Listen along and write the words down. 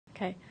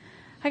Okay.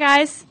 Hi,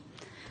 guys.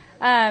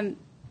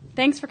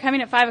 Thanks for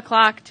coming at 5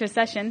 o'clock to a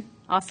session.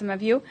 Awesome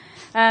of you.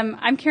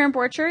 I'm Karen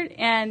Borchert,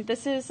 and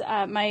this is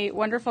my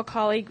wonderful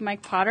colleague,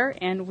 Mike Potter,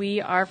 and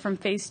we are from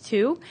Phase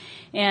 2,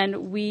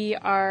 and we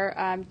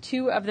are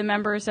two of the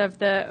members of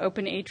the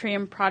Open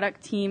Atrium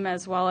product team,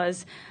 as well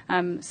as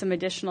some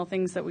additional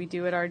things that we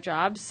do at our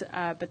jobs,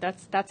 but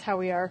that's how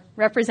we are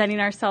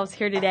representing ourselves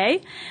here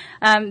today.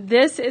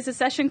 This is a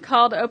session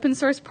called Open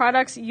Source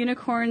Products,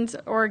 Unicorns,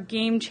 or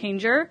Game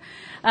Changer.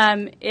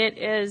 It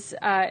is,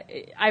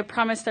 I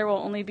promise there will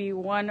only be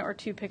 1 or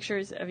 2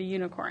 pictures of a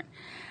unicorn.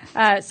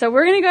 So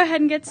we're going to go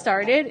ahead and get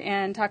started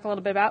and talk a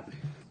little bit about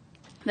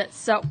this.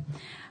 So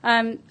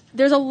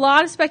there's a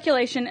lot of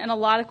speculation and a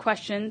lot of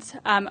questions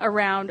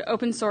around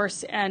open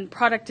source and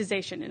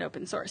productization in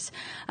open source.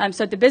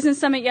 So at the Business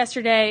Summit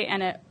yesterday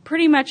and at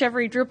pretty much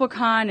every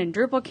DrupalCon and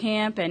Drupal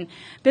Camp and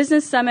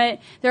Business Summit,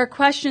 there are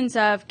questions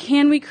of,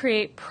 can we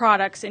create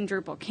products in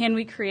Drupal? Can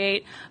we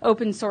create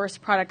open source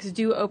products?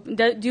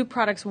 Do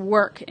products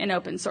work in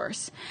open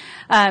source?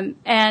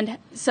 And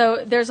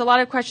so there's a lot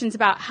of questions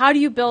about, how do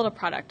you build a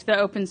product the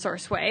open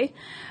source way?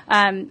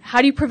 How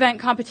do you prevent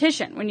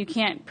competition when you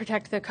can't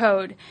protect the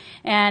code?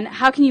 And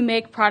how can you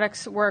make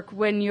products work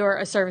when you're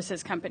a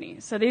services company?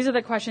 So these are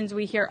the questions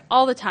we hear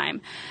all the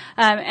time.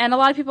 And a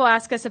lot of people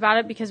ask us about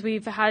it because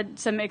we've had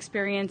some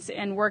experience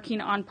in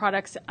working on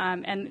products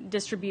and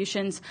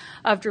distributions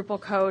of Drupal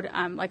code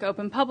like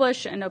Open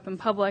Publish and Open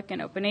Public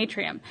and Open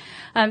Atrium.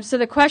 So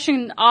the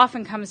question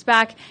often comes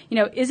back,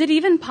 is it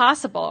even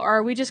possible? Or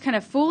are we just kind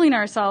of fooling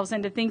ourselves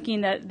into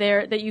thinking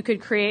that you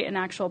could create an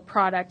actual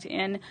product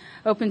in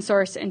open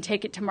source and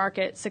take it to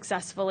market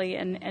successfully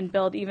and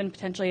build even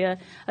potentially a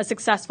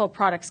successful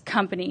products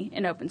company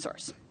in open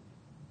source?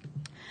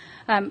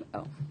 So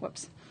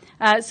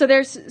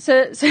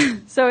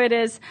it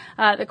is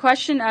the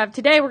question of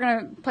today. We're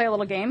going to play a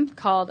little game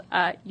called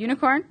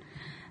Unicorn,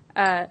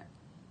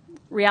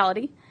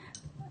 Reality,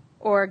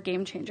 or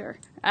Game Changer,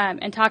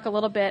 and talk a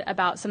little bit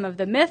about some of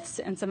the myths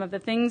and some of the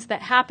things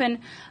that happen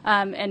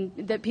and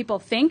that people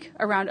think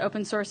around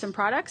open source and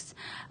products,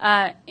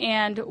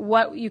 and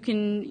what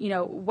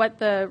what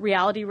the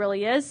reality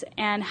really is,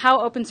 and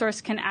how open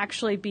source can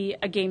actually be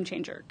a game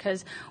changer.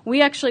 Because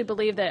we actually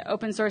believe that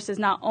open source is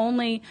not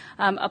only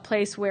a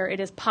place where it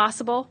is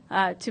possible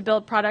to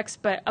build products,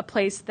 but a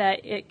place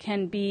that it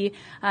can be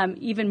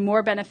even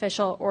more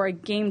beneficial or a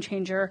game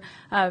changer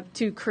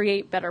to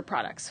create better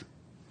products.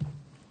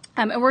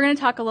 And we're going to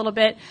talk a little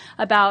bit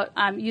about,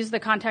 use the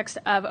context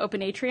of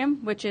Open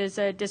Atrium, which is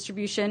a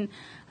distribution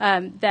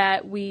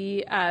that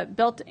we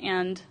built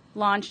and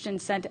launched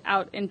and sent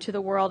out into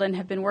the world and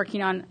have been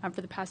working on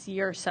for the past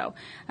year or so.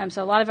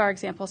 So a lot of our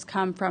examples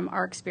come from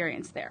our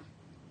experience there.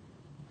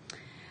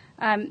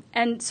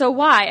 And so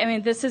why? I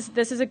mean, this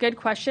is a good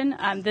question.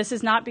 This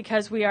is not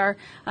because we are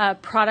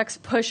products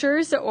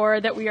pushers or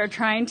that we are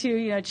trying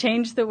to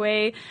change the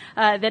way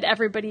that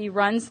everybody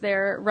runs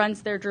their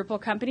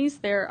Drupal companies.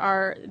 There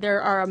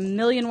are a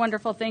million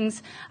wonderful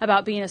things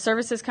about being a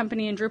services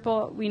company in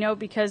Drupal. We know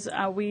because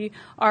we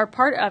are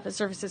part of a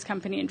services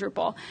company in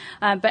Drupal.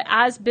 But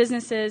as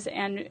businesses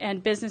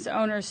and business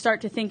owners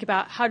start to think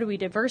about, how do we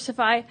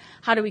diversify,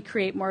 how do we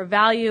create more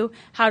value,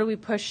 how do we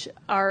push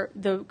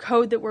the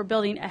code that we're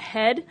building ahead,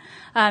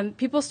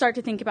 people start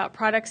to think about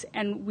products,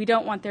 and we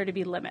don't want there to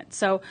be limits.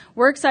 So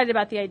we're excited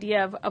about the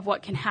idea of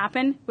what can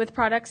happen with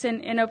products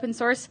in open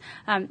source,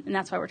 and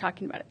that's why we're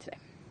talking about it today.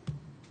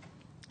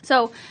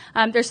 So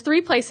there's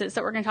 3 places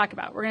that we're going to talk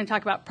about. We're going to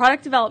talk about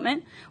product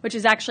development, which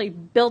is actually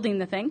building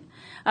the thing.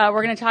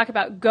 We're going to talk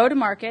about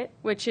go-to-market,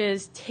 which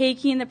is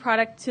taking the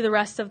product to the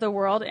rest of the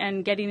world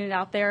and getting it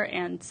out there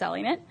and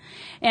selling it.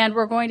 And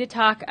we're going to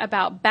talk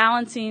about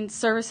balancing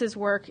services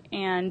work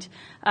and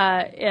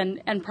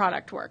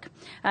product work.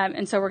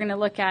 And so we're going to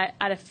look at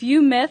a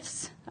few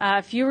myths,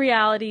 a few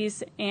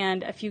realities,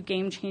 and a few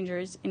game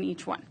changers in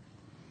each one.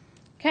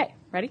 Okay,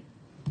 ready?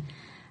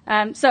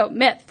 So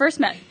first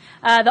myth.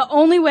 The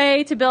only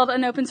way to build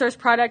an open source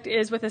product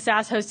is with a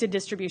SaaS hosted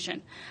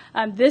distribution.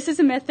 This is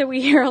a myth that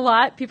we hear a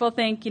lot. People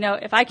think,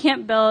 if I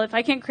can't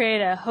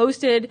create a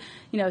hosted,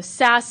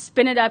 SaaS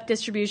spin it up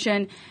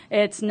distribution,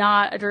 it's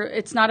not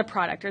a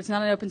product, or it's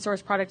not an open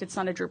source product, it's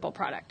not a Drupal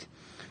product.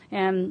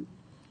 And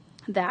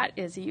that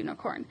is a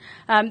unicorn.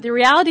 The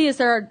reality is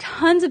there are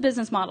tons of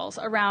business models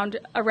around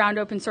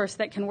open source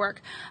that can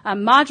work.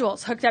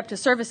 Modules hooked up to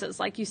services,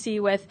 like you see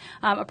with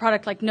a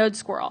product like Node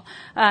Squirrel.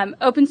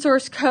 Open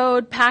source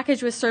code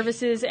packaged with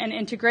services and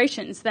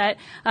integrations that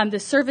the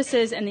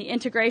services and the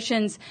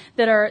integrations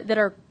that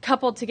are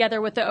coupled together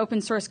with the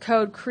open source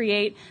code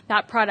create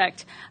that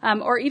product.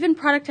 Or even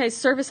productized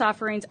service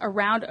offerings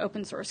around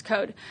open source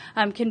code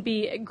can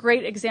be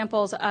great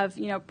examples of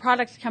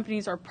product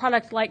companies or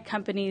product-like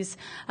companies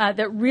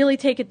that really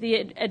take the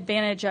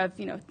advantage of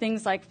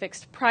things like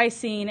fixed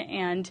pricing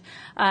and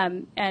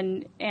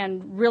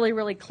really,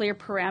 really clear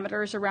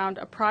parameters around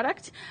a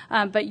product,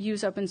 but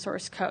use open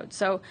source code.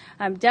 So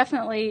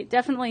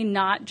definitely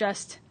not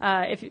just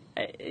if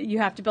you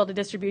have to build a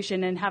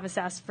distribution and have a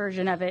SaaS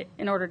version of it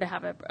in order to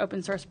have an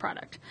open source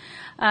product.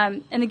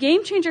 And the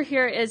game changer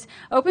here is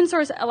open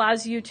source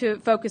allows you to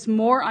focus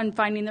more on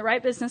finding the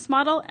right business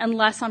model and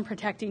less on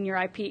protecting your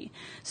IP.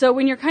 So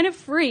when you're kind of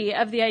free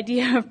of the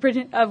idea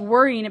of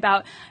worrying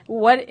about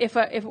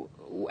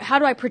how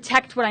do I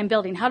protect what I'm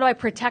building? How do I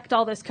protect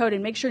all this code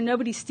and make sure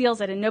nobody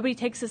steals it and nobody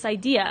takes this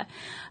idea?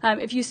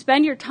 If you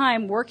spend your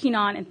time working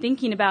on and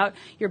thinking about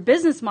your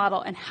business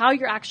model and how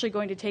you're actually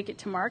going to take it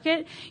to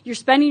market, you're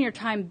spending your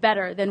time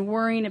better than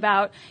worrying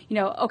about,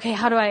 okay,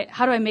 how do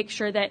I make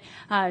sure that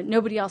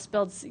nobody else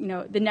builds,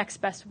 the next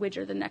best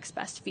widget, the next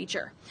best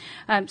feature?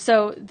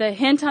 So the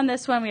hint on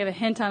this one, we have a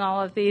hint on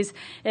all of these,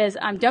 is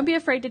don't be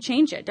afraid to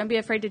change it. Don't be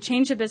afraid to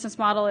change the business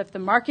model if the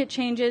market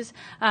changes,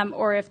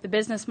 or if the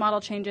business model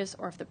changes,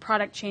 or if the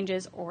product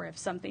changes, or if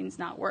something's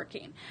not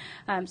working.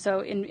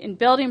 So in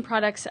building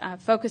products,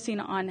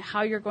 focusing on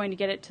how you're going to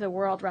get it to the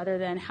world rather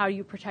than how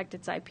you protect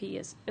its IP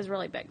is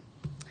really big.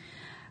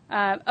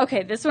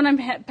 Okay, this one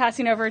I'm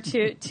passing over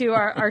to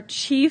our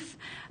chief,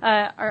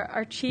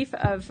 our chief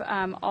of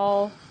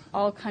all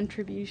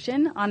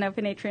contribution on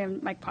Open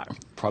Atrium, Mike Potter.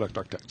 Product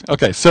architect.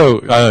 Okay,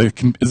 so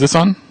is this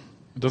on?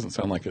 It doesn't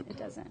sound like it. It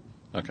doesn't.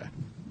 Okay.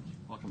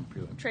 Welcome.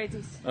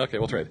 Tradesies. Okay,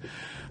 we'll trade.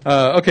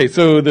 Okay,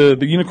 so the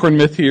unicorn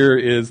myth here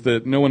is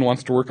that no one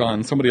wants to work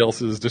on somebody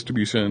else's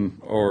distribution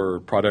or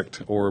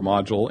product or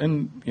module,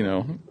 and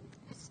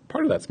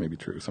part of that's maybe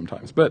true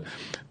sometimes. But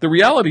the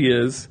reality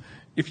is,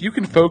 if you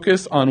can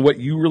focus on what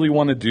you really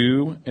want to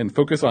do and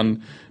focus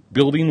on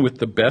building with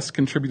the best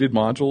contributed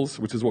modules,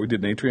 which is what we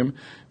did in Atrium,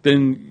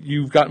 then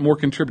you've got more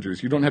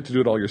contributors. You don't have to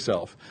do it all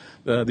yourself.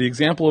 The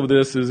example of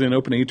this is in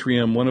Open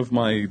Atrium. One of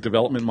my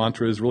development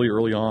mantras really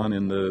early on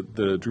in the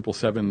Drupal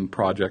 7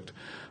 project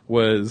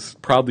was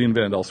proudly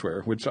invented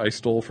elsewhere, which I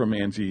stole from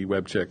Angie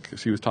Webchick.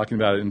 She was talking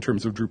about it in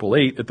terms of Drupal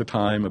 8 at the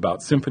time,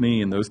 about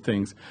Symfony and those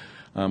things.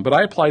 But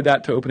I applied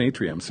that to Open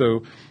Atrium.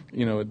 So,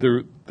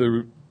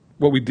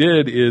 what we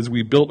did is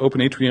we built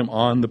Open Atrium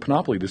on the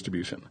Panoply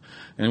distribution.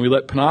 And we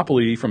let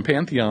Panoply from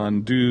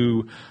Pantheon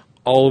do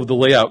all of the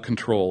layout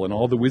control and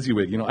all the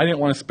WYSIWYG. I didn't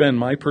want to spend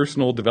my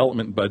personal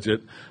development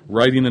budget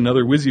writing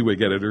another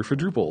WYSIWYG editor for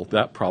Drupal.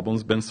 That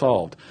problem's been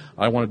solved.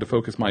 I wanted to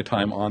focus my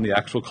time on the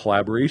actual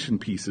collaboration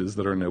pieces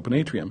that are in Open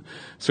Atrium.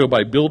 So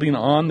by building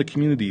on the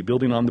community,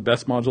 building on the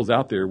best modules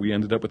out there, we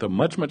ended up with a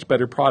much, much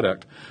better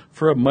product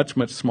for a much,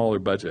 much smaller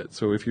budget.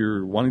 So if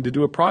you're wanting to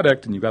do a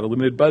product and you've got a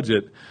limited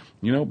budget,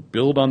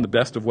 build on the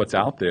best of what's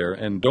out there,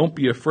 and don't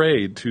be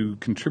afraid to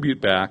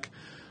contribute back.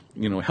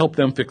 Help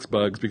them fix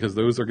bugs, because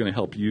those are going to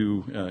help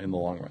you in the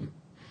long run.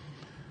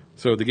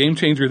 So the game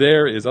changer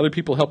there is other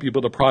people help you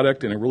build a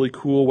product in a really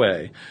cool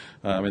way.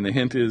 And the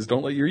hint is,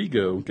 don't let your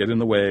ego get in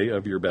the way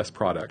of your best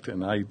product.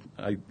 And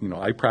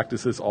I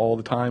practice this all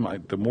the time.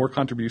 The more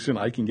contribution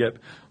I can get,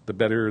 the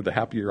better, the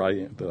happier I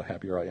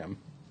am.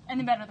 And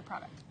the better the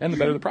product. And the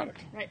better the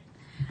product. Right.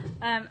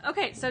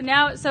 Okay, so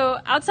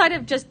outside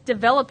of just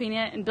developing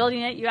it and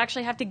building it, you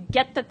actually have to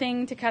get the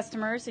thing to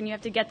customers and you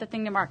have to get the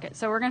thing to market.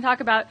 So we're going to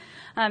talk about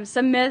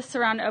some myths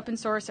around open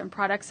source and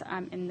products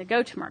in the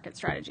go-to-market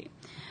strategy.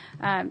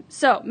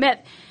 So myth.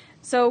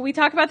 So we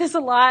talk about this a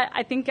lot.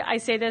 I think I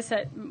say this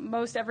at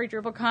most every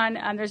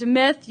DrupalCon. There's a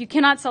myth. You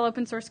cannot sell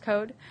open source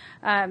code.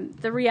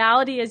 The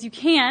reality is you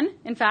can,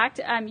 in fact.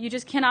 You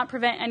just cannot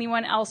prevent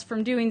anyone else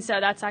from doing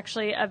so. That's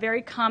actually a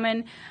very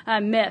common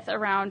myth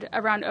around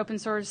open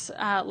source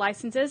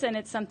licenses, and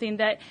it's something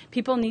that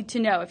people need to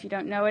know. If you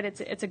don't know it,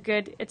 it's a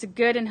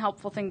good and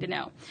helpful thing to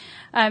know.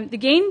 The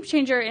game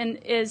changer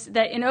is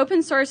that in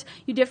open source,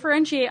 you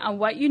differentiate on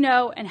what you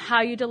know and how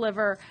you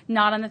deliver,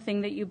 not on the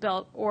thing that you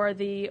built or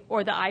the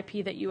IP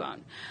that you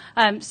own.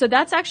 So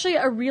that's actually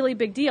a really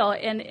big deal.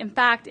 And in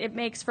fact, it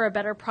makes for a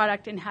better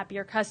product and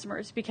happier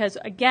customers, because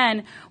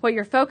again, what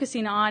you're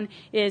focusing on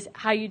is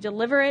how you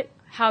deliver it,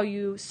 how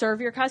you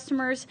serve your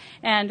customers,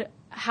 and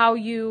how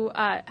you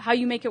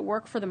make it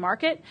work for the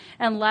market,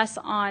 and less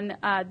on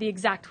the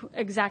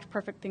exact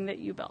perfect thing that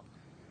you built.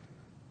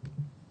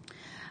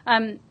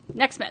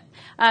 Next myth.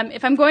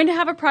 If I'm going to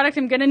have a product,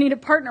 I'm going to need a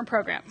partner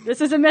program. This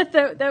is a myth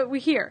that we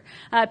hear.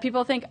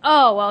 People think,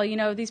 oh,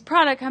 well, these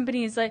product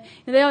companies,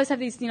 they always have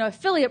these,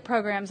 affiliate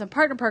programs and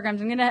partner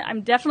programs.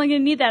 I'm definitely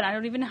going to need that. I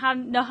don't even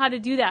know how to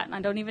do that, and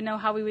I don't even know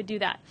how we would do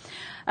that.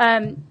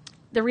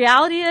 The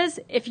reality is,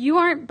 if you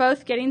aren't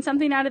both getting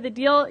something out of the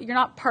deal, you're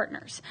not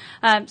partners.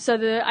 So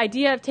the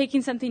idea of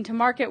taking something to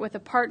market with a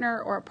partner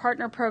or a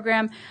partner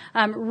program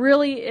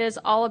really is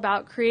all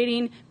about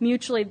creating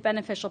mutually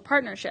beneficial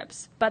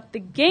partnerships. But the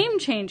game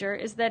changer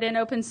is that in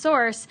open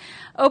source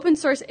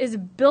is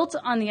built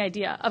on the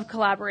idea of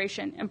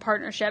collaboration and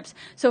partnerships.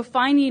 So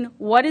finding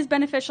what is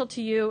beneficial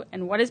to you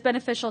and what is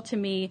beneficial to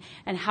me,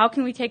 and how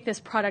can we take this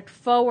product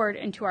forward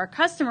into our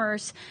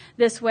customers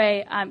this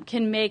way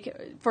can make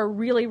for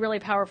really, really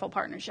powerful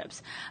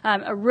partnerships.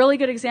 A really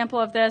good example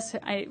of this,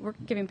 we're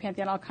giving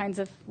Pantheon all kinds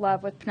of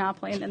love with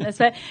Panoply and this,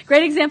 but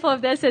great example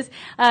of this is,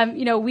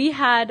 we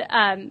had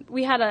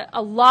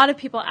a lot of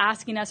people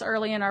asking us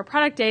early in our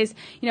product days,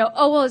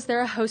 is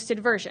there a hosted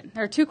version?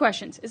 There are two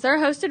questions. Is there a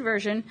hosted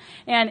version?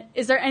 And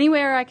is there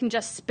anywhere I can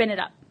just spin it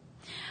up?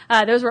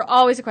 Those were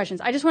always the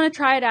questions. I just want to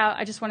try it out.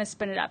 I just want to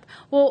spin it up.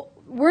 Well,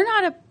 we're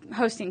not a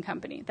hosting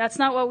company. That's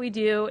not what we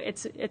do.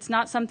 It's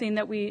not something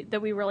that we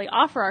really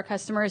offer our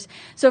customers.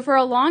 So for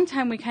a long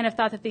time, we kind of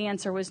thought that the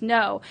answer was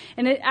no.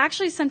 And it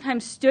actually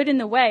sometimes stood in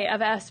the way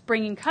of us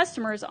bringing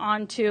customers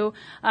onto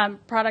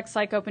products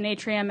like Open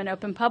Atrium and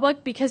Open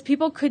Public because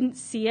people couldn't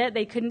see it.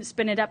 They couldn't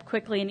spin it up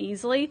quickly and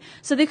easily.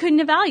 So they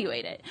couldn't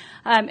evaluate it.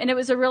 And it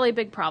was a really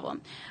big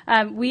problem.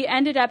 We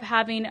ended up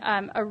having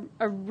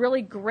a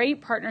really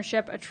great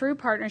partnership, a true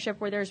partnership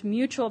where there's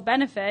mutual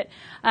benefit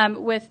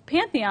with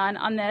Pantheon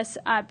on this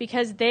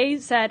because they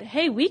said,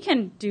 hey, we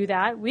can do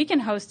that. We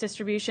can host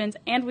distributions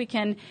and we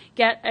can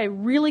get a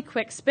really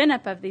quick spin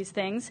up of these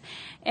things.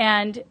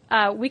 And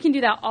we can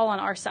do that all on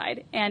our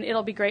side. And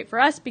it'll be great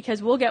for us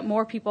because we'll get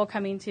more people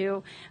coming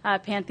to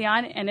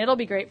Pantheon. And it'll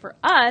be great for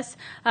us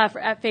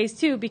at Phase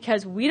 2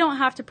 because we don't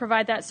have to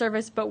provide that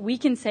service, but we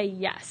can say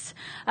yes.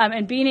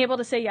 And being able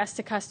to say yes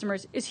to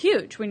customers is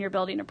huge when you're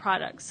building a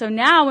product. So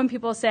now when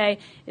people say,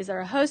 is there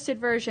a hosted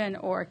version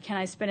or can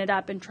I spin it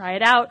up and try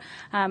it out?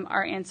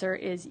 Our answer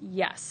is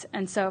yes.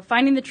 And so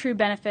finding the true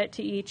benefit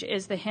to each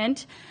is the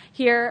hint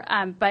here.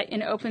 But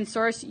in open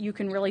source, you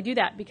can really do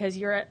that because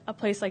you're at a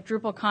place like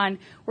DrupalCon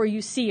where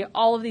you see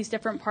all of these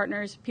different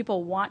partners.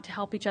 People want to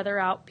help each other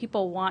out.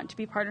 People want to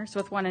be partners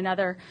with one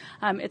another.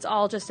 It's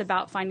all just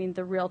about finding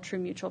the real true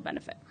mutual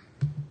benefit.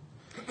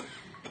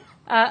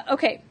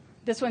 Okay,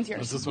 this one's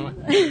yours. This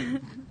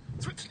one?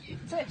 Switch.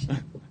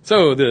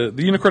 So the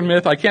unicorn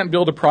myth, I can't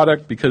build a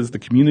product because the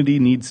community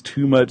needs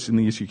too much in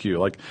the issue queue.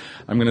 Like,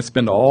 I'm going to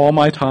spend all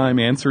my time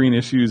answering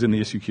issues in the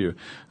issue queue.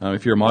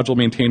 If you're a module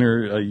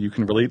maintainer, you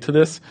can relate to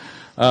this.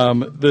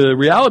 The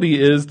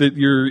reality is that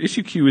your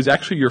issue queue is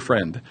actually your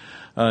friend.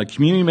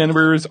 Community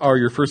members are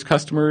your first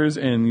customers,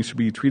 and you should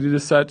be treated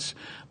as such.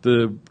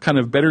 The kind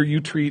of better you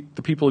treat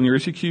the people in your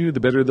issue queue,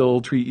 the better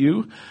they'll treat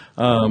you.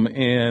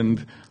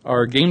 And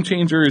our game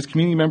changer is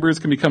community members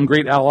can become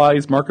great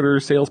allies,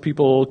 marketers,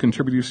 salespeople,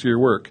 contributors to your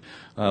work.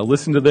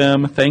 Listen to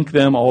them, thank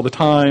them all the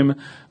time,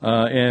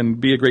 and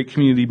be a great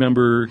community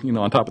member.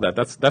 On top of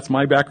that, that's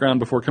my background.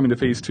 Before coming to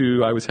Phase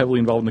 2, I was heavily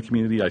involved in the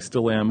community. I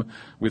still am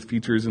with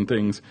features and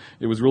things.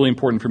 It was really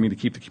important for me to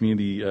keep the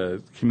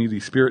community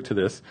spirit to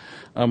this.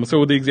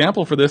 So the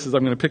example for this is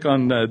I'm going to pick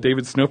on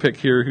David Snowpick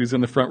here, who's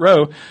in the front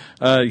row.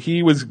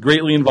 He was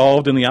greatly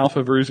involved in the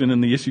alpha version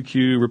in the issue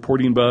queue,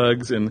 reporting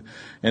bugs, and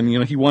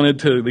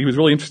he was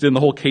really interested in the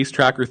whole case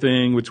tracker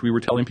thing, which we were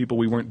telling people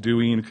we weren't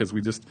doing because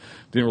we just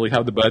didn't really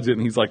have the budget.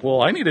 And he's like,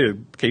 well, I need a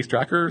case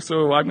tracker,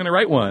 so I'm going to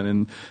write one.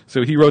 And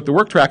so he wrote the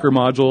work tracker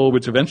module,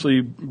 which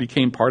eventually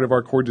became part of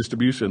our core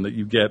distribution that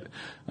you get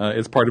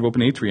as part of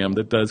Open Atrium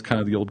that does kind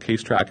of the old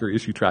case tracker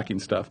issue tracking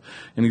stuff.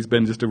 And he's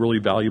been just a really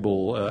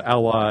valuable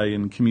ally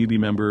and community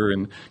member,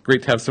 and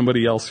great to have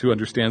somebody else who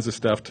understands this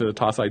stuff to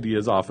toss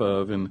ideas off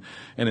of. And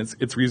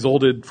it's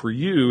resulted for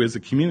you as a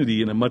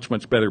community in a much,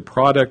 much better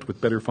product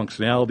with better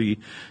functionality.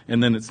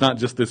 And then it's not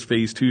just this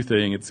Phase 2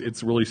 thing.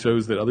 It's really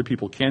shows that other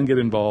people can get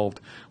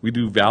involved. We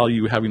do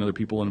value having other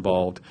people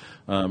involved.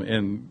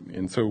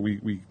 And so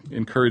we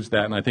encourage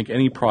that. And I think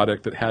any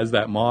product that has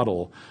that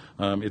model,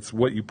 it's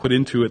what you put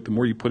into it. The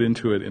more you put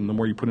into it and the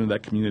more you put into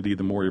that community,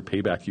 the more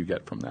payback you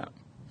get from that.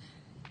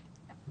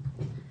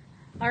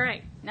 All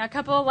right. Now, a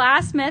couple of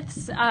last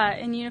myths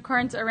in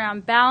unicorns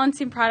around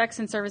balancing products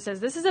and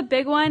services. This is a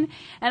big one,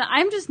 and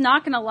I'm just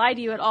not going to lie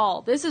to you at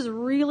all. This is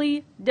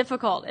really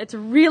difficult. It's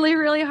really,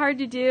 really hard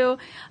to do.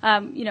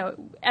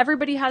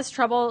 Everybody has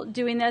trouble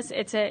doing this.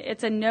 It's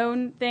a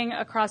known thing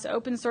across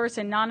open source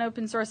and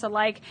non-open source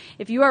alike.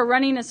 If you are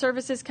running a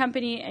services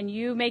company and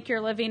you make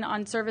your living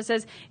on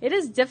services, it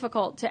is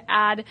difficult to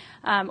add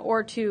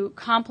or to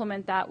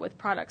complement that with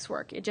products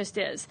work. It just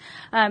is.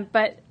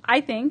 But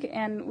I think,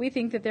 and we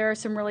think, that there are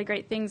some really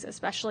great things,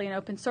 especially in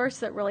open source,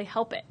 that really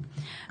help it.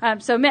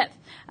 So myth.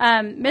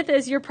 Myth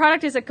is your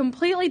product is a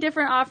completely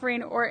different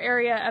offering or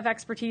area of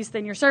expertise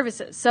than your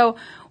services. So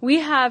we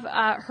have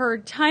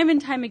heard time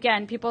and time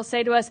again people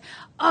say to us,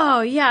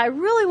 oh, yeah, I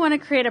really want to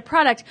create a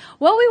product.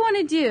 What we want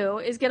to do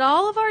is get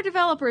all of our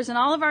developers and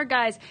all of our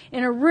guys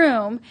in a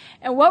room,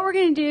 and what we're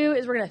going to do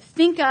is we're going to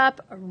think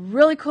up a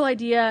really cool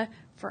idea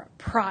for a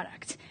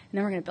product. And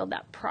then we're going to build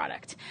that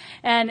product.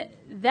 And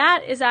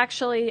that is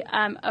actually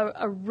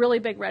a really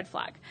big red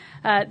flag.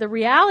 The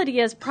reality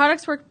is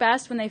products work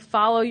best when they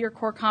follow your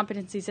core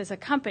competencies as a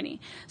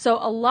company. So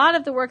a lot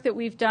of the work that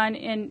we've done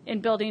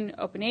in building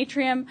Open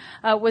Atrium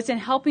was in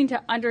helping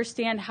to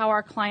understand how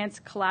our clients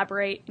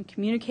collaborate and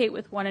communicate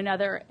with one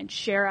another and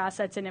share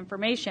assets and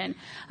information.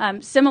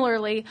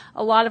 Similarly,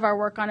 a lot of our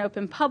work on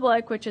Open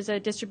Public, which is a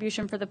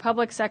distribution for the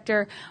public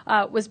sector,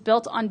 was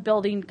built on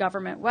building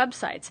government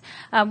websites.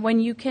 When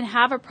you can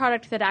have a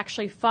product that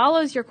actually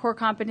follows your core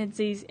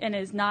competencies and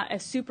is not a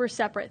super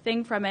separate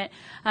thing from it,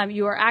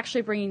 you are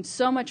actually bringing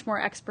so much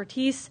more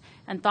expertise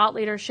and thought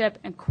leadership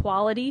and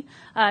quality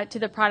to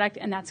the product,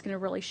 and that's going to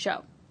really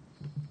show.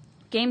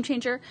 Game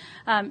changer.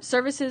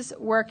 Services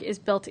work is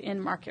built in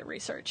market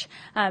research.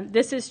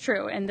 This is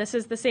true, and this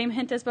is the same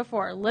hint as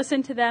before.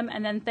 Listen to them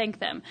and then thank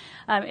them.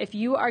 If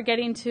you are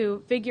getting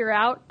to figure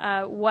out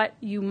what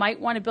you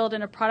might want to build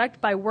in a product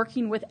by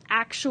working with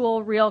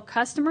actual real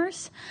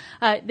customers,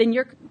 then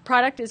your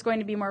product is going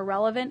to be more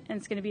relevant and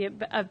it's going to be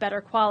of better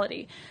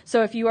quality.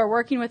 So if you are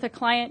working with a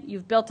client,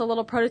 you've built a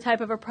little prototype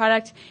of a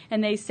product,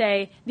 and they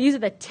say, these are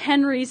the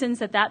 10 reasons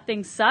that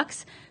thing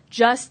sucks,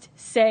 just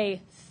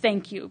say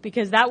thank you,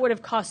 because that would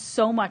have cost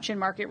so much in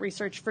market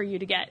research for you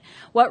to get.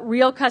 What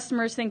real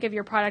customers think of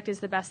your product is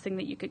the best thing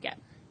that you could get.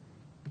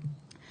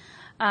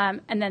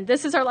 And then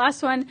this is our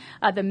last one,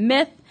 the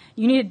myth.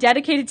 You need a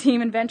dedicated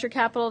team and venture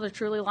capital to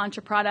truly launch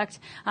a product.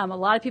 A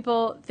lot of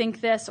people think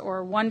this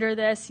or wonder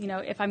this,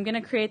 if I'm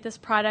going to create this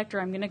product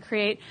or I'm going to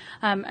create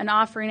an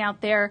offering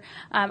out there,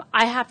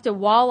 I have to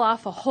wall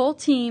off a whole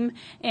team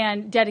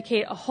and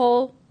dedicate a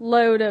whole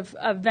load of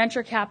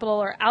venture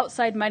capital or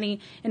outside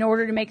money in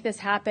order to make this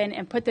happen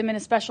and put them in a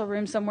special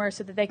room somewhere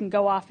so that they can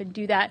go off and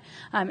do that,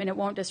 and it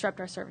won't disrupt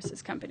our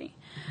services company.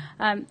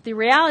 The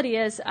reality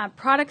is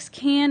products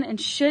can and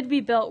should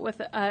be built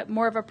with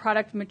more of a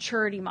product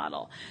maturity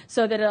model,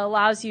 so that it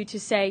allows you to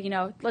say,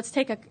 let's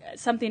take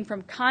something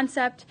from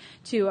concept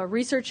to a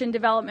research and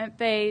development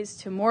phase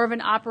to more of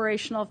an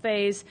operational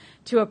phase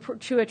to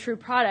a true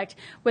product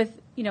with,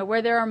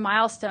 where there are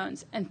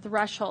milestones and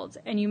thresholds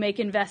and you make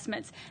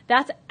investments.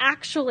 That's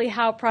actually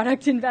how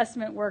product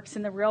investment works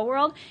in the real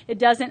world. It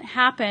doesn't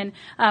happen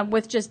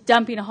with just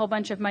dumping a whole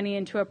bunch of money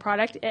into a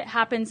product. It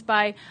happens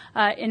by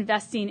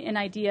investing in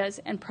ideas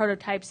and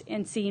prototypes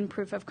and seeing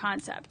proof of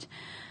concept.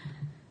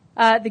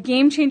 The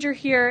game changer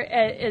here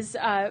is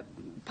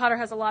Potter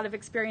has a lot of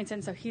experience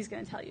in, so he's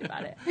going to tell you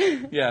about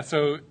it. Yeah,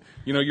 so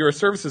you're a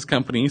services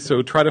company,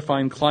 so try to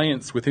find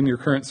clients within your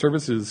current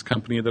services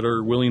company that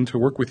are willing to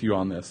work with you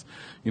on this.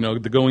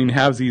 The going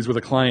halvesies with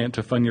a client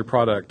to fund your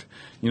product,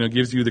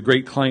 gives you the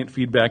great client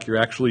feedback. You're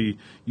actually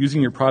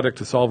using your product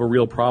to solve a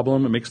real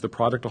problem. It makes the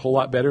product a whole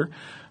lot better,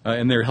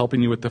 and they're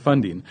helping you with the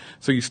funding.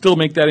 So you still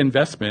make that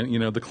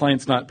investment. The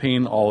client's not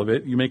paying all of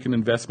it. You make an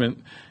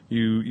investment.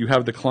 You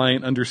have the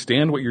client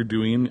understand what you're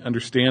doing,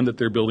 understand that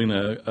they're building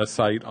a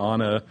site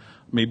on a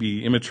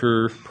maybe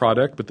immature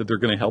product, but that they're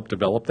going to help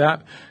develop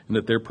that and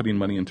that they're putting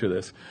money into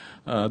this.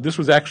 This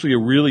was actually a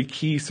really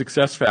key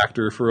success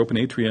factor for Open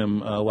Atrium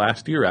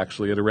last year,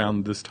 actually, at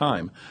around this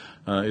time,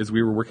 as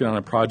we were working on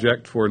a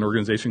project for an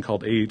organization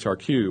called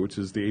AHRQ, which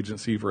is the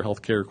Agency for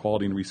Healthcare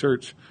Quality and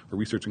Research, or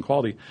Research and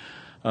Quality.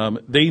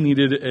 They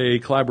needed a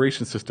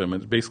collaboration system.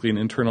 It's basically an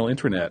internal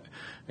intranet.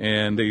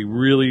 And they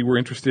really were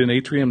interested in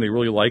Atrium. They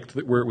really liked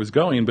where it was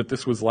going. But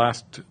this was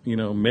last,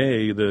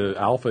 May. The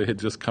alpha had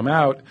just come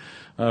out.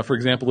 For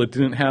example, it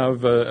didn't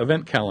have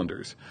event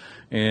calendars.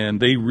 And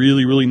they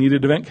really, really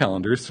needed event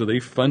calendars, so they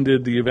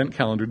funded the event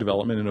calendar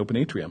development in Open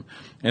Atrium.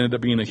 Ended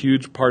up being a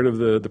huge part of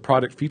the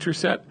product feature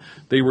set.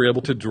 They were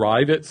able to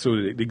drive it so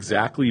it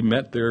exactly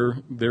met their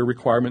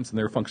requirements and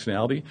their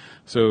functionality.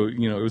 So,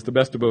 it was the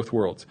best of both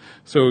worlds.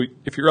 So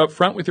if you're up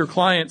front with your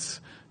clients,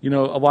 a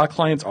lot of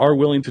clients are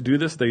willing to do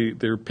this.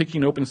 They're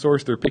picking open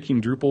source. They're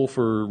picking Drupal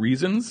for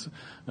reasons.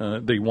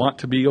 They want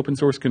to be open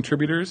source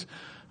contributors.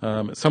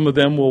 Some of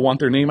them will want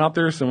their name out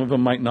there. Some of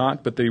them might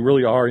not, but they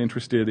really are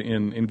interested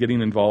in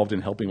getting involved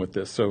and helping with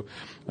this. So,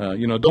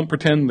 don't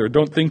pretend or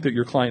don't think that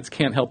your clients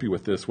can't help you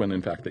with this when,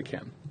 in fact, they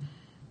can.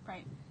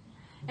 Right.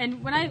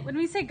 And when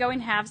we say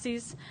going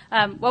halvesies,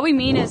 what we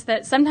mean is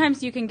that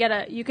sometimes you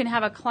can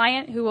have a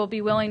client who will be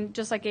willing,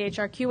 just like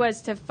AHRQ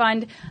was, to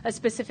fund a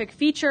specific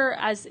feature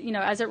as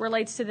it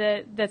relates to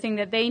the thing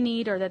that they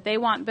need or that they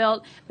want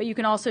built, but you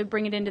can also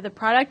bring it into the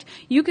product.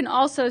 You can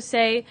also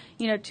say,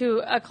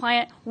 to a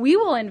client, we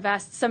will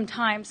invest some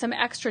time, some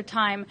extra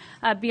time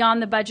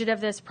beyond the budget of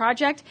this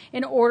project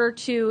in order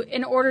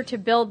to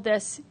build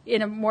this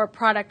in a more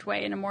product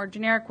way, in a more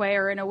generic way,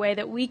 or in a way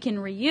that we can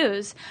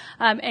reuse,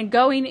 and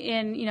going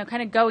in,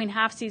 kind of going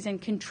halfsies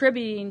and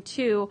contributing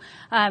to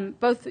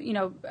both,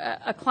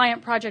 a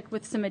client project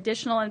with some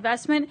additional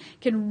investment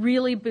can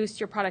really boost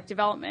your product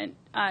development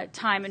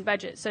time and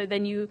budget. So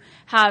then you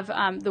have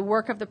the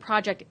work of the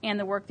project and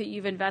the work that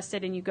you've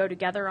invested, and you go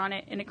together on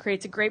it, and it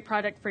creates a great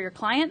product for your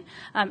client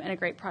and a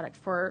great product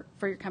for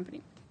your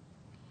company.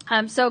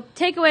 So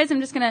takeaways,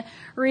 I'm just going to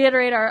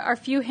reiterate our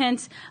few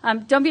hints.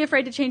 Don't be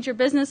afraid to change your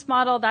business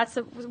model. That's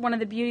one of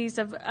the beauties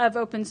of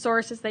open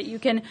source, is that you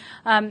can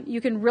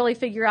really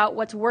figure out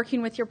what's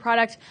working with your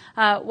product,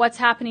 what's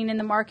happening in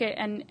the market,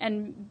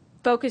 and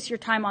focus your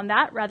time on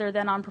that rather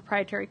than on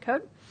proprietary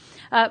code.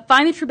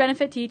 find the true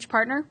benefit to each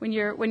partner when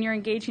you're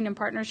engaging in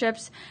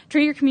partnerships.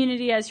 Treat your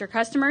community as your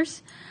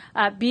customers.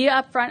 Be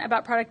upfront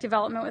about product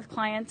development with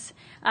clients,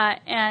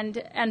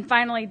 and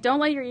finally, don't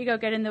let your ego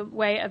get in the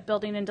way of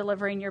building and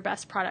delivering your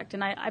best product.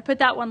 And I put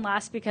that one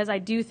last because I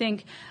do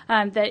think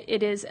that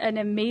it is an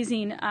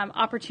amazing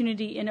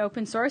opportunity in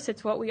open source.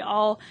 It's what we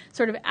all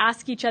sort of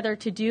ask each other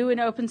to do in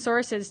open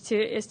source is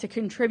to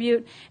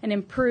contribute and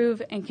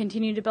improve and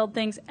continue to build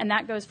things, and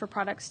that goes for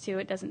products too.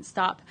 It doesn't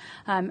stop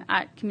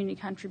at community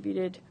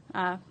contributed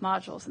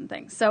modules and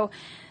things. So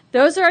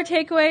those are our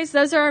takeaways.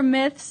 Those are our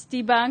myths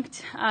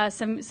debunked,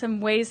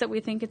 some ways that we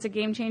think it's a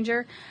game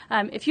changer.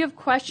 If you have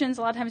questions,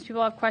 a lot of times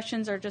people have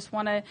questions or just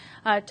want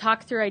to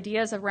talk through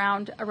ideas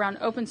around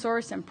open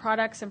source and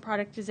products and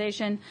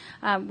productization,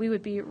 we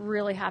would be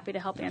really happy to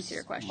help answer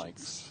your questions.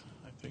 Mics,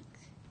 I think.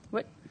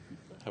 What?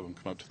 Have them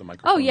come up to the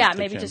microphone. Oh, yeah,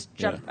 maybe just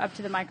jump up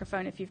to the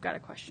microphone if you've got a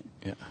question.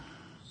 Yeah.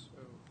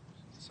 So,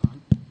 it's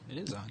on? It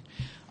is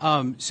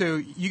on. So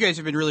you guys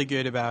have been really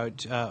good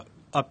about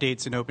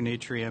updates in Open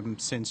Atrium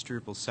since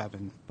Drupal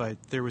 7, but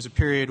there was a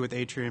period with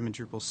Atrium and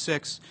Drupal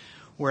 6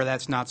 where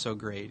that's not so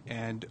great.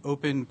 And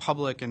Open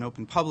Public and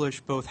Open Publish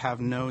both have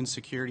known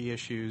security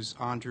issues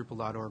on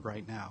Drupal.org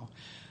right now.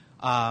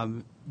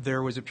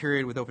 There was a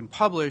period with Open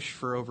Publish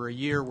for over a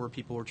year where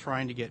people were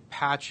trying to get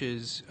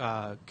patches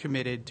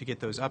committed to get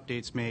those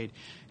updates made,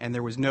 and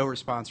there was no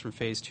response from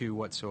Phase 2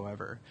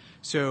 whatsoever.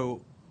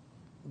 So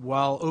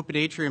while Open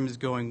Atrium is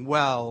going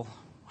well,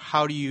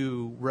 how do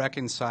you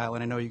reconcile,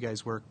 and I know you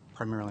guys work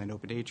primarily in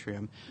Open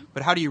Atrium,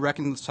 but how do you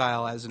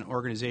reconcile as an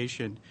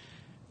organization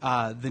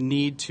the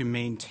need to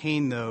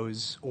maintain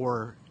those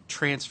or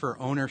transfer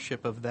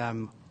ownership of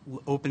them,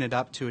 open it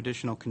up to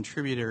additional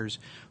contributors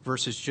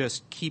versus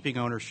just keeping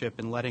ownership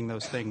and letting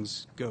those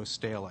things go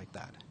stale like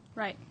that?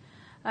 Right.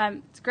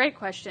 It's a great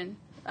question.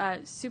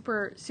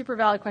 Super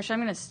valid question. I'm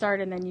going to start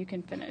and then you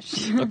can finish.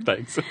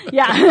 Thanks.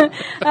 Yeah.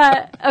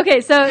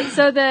 Okay.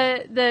 So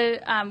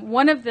the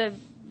one of the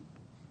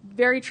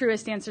very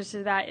truest answers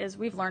to that is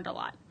we've learned a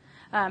lot.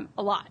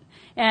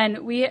 And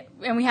we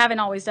haven't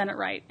always done it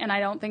right, and I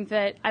don't think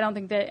that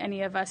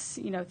any of us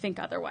think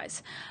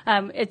otherwise.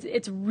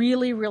 It's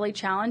really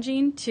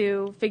challenging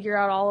to figure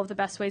out all of the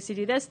best ways to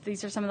do this.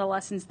 These are some of the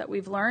lessons that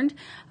we've learned.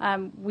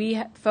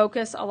 We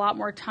focus a lot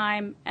more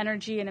time,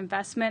 energy, and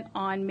investment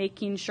on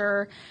making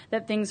sure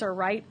that things are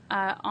right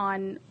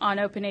on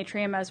Open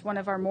Atrium as one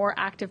of our more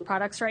active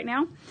products right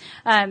now.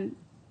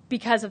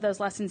 Because of those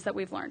lessons that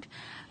we've learned.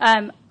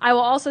 I will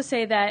also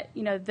say that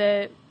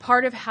the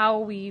part of how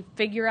we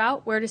figure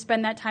out where to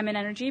spend that time and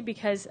energy,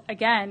 because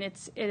again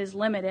it is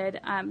limited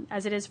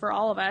as it is for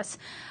all of us,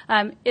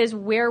 is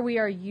where we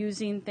are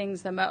using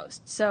things the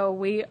most. So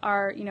we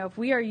are, if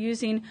we are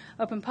using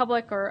Open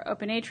Public or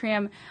Open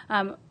Atrium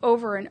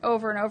over and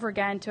over and over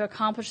again to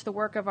accomplish the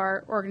work of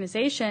our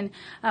organization,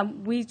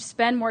 we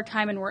spend more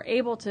time and we're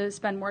able to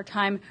spend more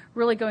time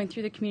really going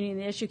through the community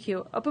and the issue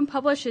queue. Open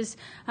Publish is,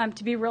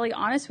 to be really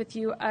honest with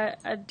you,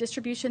 a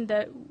distribution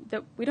that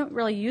we don't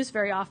really use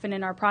very often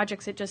in our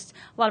projects. A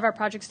lot of our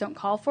projects don't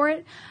call for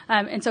it,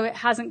 and so it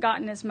hasn't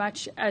gotten as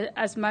much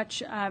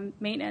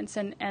maintenance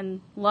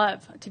and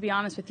love. To be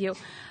honest with you,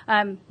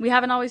 we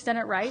haven't always done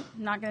it right.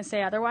 I'm not going to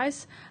say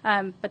otherwise,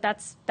 but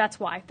that's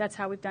why. That's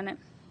how we've done it.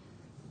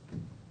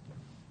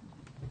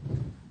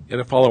 Yeah,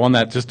 to follow on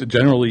that, just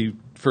generally,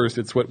 first,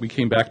 it's what we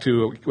came back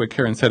to, what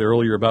Karen said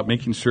earlier about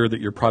making sure that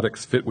your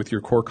products fit with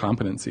your core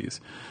competencies.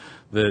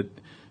 That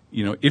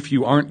if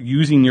you aren't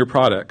using your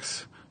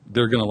products,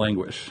 they're going to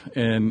languish,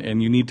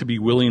 and you need to be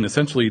willing,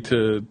 essentially,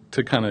 to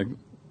kind of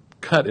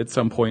cut at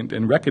some point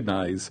and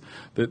recognize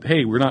that,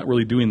 hey, we're not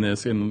really doing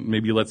this, and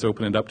maybe let's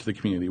open it up to the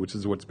community, which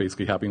is what's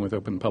basically happening with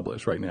Open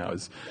Publish right now.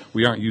 Is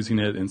we aren't using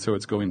it, and so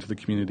it's going to the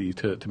community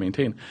to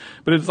maintain.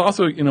 But it's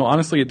also,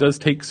 honestly, it does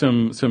take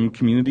some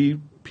community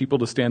people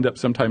to stand up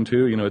sometime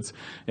too. It's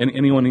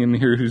anyone in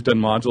here who's done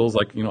modules,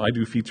 like I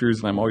do features,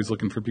 and I'm always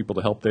looking for people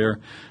to help there.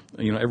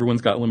 Everyone's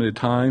got limited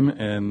time,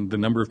 and the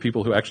number of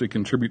people who actually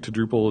contribute to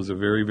Drupal is a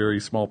very, very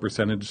small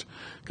percentage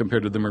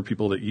compared to the number of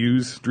people that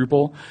use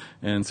Drupal,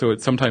 and so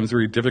it's sometimes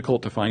very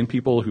difficult to find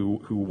people who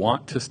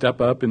want to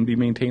step up and be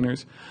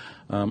maintainers.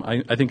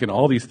 I think in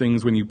all these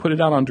things, when you put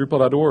it out on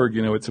Drupal.org,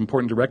 it's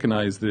important to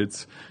recognize that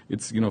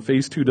it's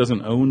Phase 2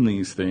 doesn't own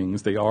these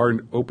things. They are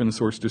open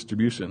source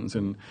distributions,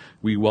 and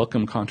we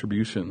welcome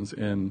contributions.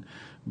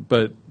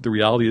 But the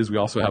reality is we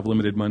also have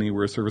limited money.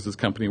 We're a services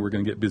company. We're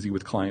going to get busy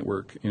with client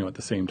work, at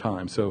the same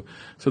time. So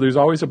there's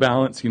always a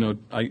balance.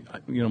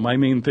 My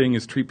main thing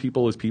is treat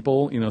people as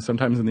people.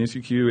 Sometimes in the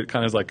issue queue, it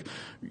kind of is like,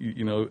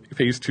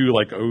 Phase 2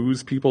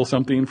 owes people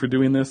something for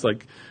doing this.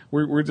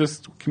 We're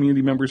just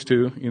community members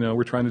too.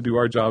 We're trying to do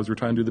our jobs. We're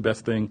trying to do the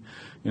best thing.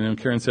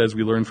 Karen says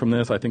we learned from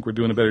this. I think we're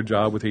doing a better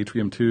job with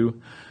Atrium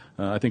 2.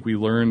 I think we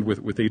learned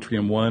with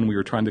Atrium 1, we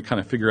were trying to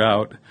kind of figure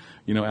out,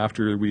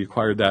 after we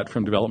acquired that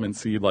from Development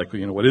Seed,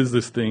 what is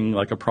this thing,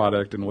 like a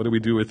product, and what do we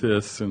do with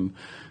this, and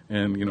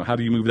how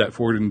do you move that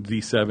forward in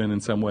D7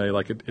 in some way?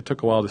 It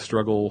took a while to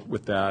struggle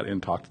with that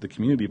and talk to the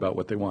community about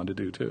what they wanted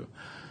to do too.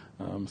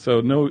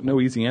 So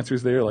no easy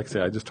answers there. Like I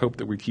say, I just hope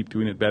that we keep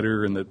doing it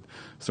better and that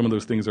some of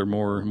those things are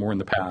more in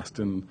the past.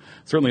 And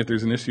certainly if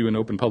there's an issue in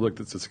open public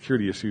that's a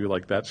security issue,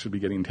 like that should be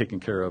getting taken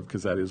care of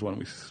because that is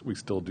one we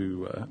still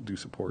do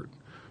support.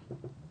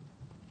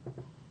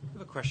 I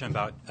have a question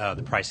about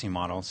the pricing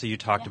model. So you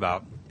talked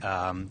about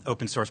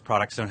open source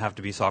products don't have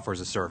to be software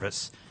as a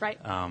service. Right.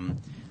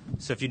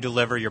 So if you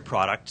deliver your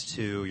product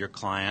to your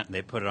client,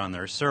 they put it on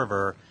their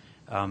server,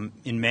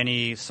 in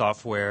many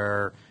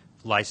software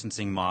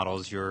licensing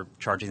models, you're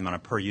charging them on a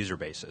per user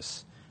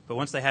basis. But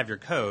once they have your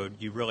code,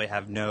 you really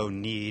have no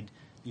need,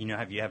 you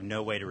have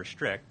no way to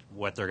restrict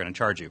what they're going to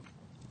charge you,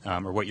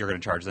 or what you're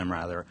going to charge them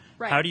rather.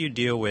 Right. How do you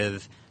deal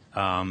with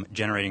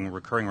generating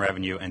recurring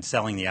revenue and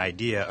selling the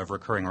idea of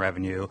recurring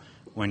revenue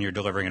when you're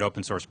delivering an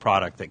open source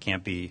product that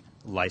can't be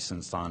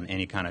licensed on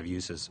any kind of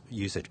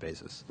usage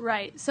basis?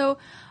 Right. So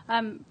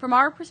from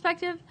our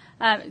perspective,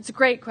 it's a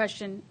great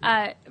question.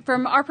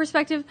 From our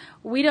perspective,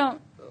 we've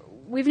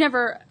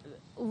never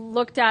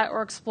looked at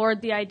or explored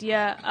the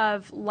idea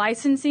of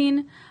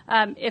licensing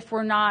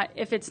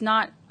if it's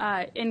not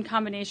in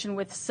combination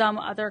with some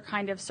other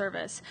kind of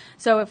service.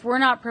 So if we're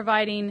not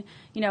providing,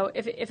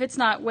 if it's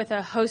not with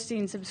a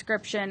hosting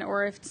subscription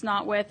or if it's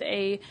not with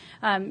a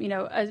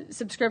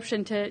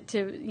subscription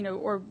to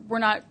or we're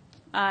not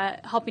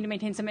helping to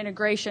maintain some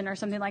integration or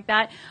something like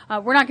that,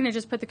 we're not going to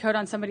just put the code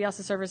on somebody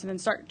else's service and then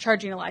start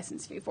charging a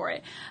license fee for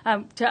it.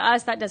 To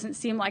us, that doesn't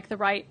seem like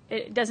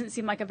it doesn't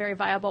seem like a very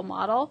viable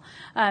model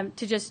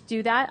to just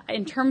do that.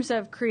 In terms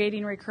of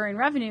creating recurring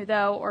revenue,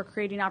 though, or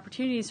creating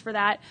opportunities for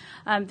that,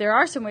 there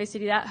are some ways to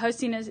do that.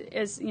 Hosting is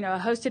a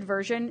hosted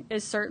version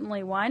is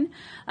certainly one.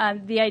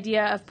 The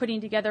idea of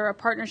putting together a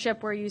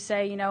partnership where you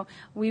say,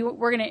 we're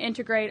going to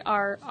integrate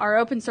our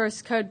open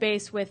source code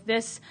base with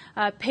this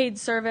paid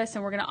service,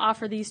 and we're going to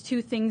offer these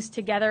two things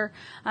together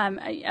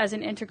as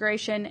an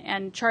integration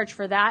and charge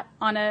for that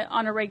on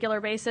a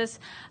regular basis.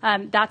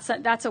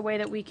 That's a way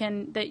that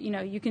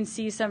you can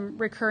see some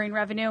recurring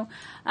revenue,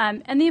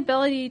 and the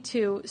ability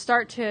to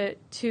start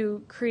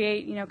to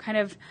create kind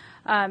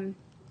of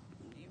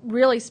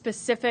really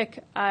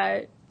specific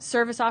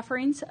service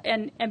offerings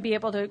and be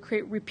able to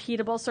create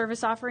repeatable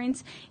service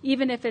offerings.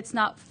 Even if it's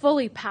not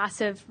fully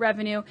passive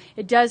revenue,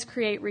 it does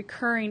create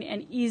recurring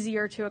and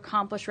easier to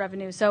accomplish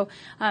revenue. So,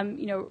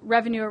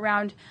 revenue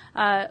around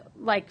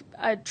like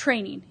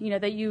training,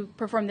 that you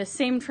perform the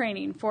same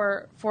training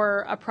for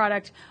a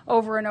product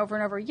over and over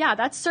and over. Yeah,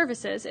 that's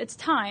services. It's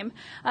time.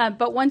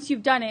 But once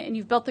you've done it and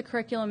you've built the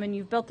curriculum and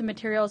you've built the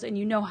materials and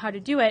you know how to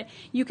do it,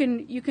 you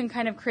can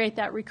kind of create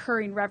that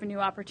recurring revenue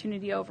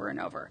opportunity over and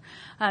over.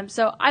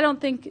 So I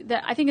think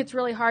it's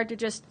really hard to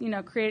just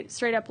create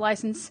straight up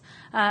license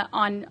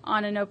on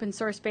an open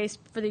source base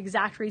for the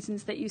exact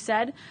reasons that you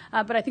said.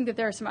 But I think that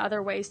there are some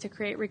other ways to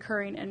create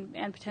recurring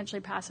and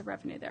potentially passive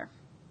revenue there.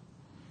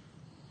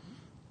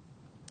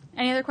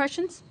 Any other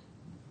questions?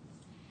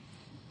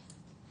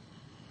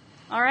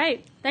 All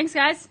right. Thanks,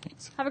 guys.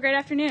 Have a great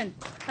afternoon.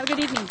 Have a good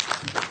evening.